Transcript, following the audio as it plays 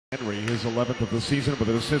Henry, his 11th of the season, with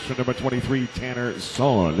an assist from number 23, Tanner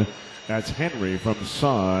Sohn. That's Henry from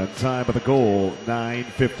Sohn. Time of the goal,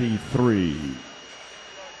 9:53.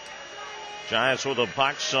 Giants with a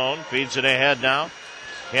puck. Sohn feeds it ahead now.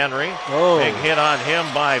 Henry, big hit on him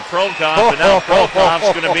by Prokop, and now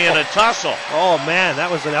Prokop's going to be in a tussle. Oh man,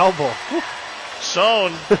 that was an elbow.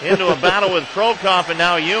 Sohn into a battle with Prokop, and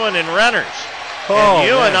now Yuen and Reners. Oh, and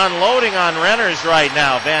Yuen man. unloading on Reners right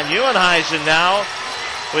now. Van Nieuwenhuizen now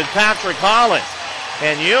with Patrick Holland.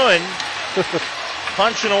 And Yuen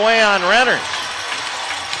punching away on Reners.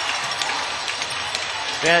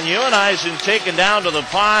 Van Nieuwenhuizen taken down to the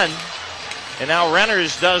pond, and now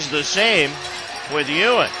Reners does the same with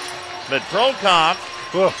Yuen. But Prokop,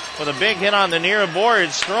 with a big hit on the near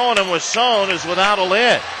boards, throwing him with Sohn, is without a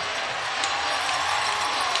lid.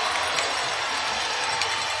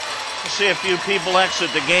 We'll see a few people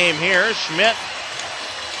exit the game here. Schmidt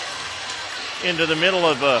into the middle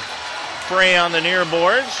of a fray on the near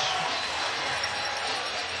boards.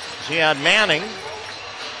 He had Manning.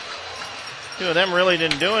 Two of them really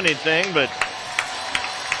didn't do anything, but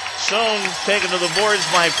Sohn taken to the boards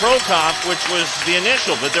by Prokop, which was the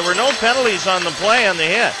initial, but there were no penalties on the play on the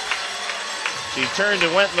hit. So he turned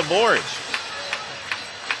and went in the boards.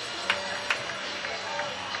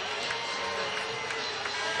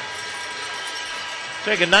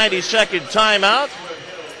 Take a 90-second timeout.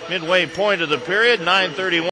 Midway point of the period, 9:31.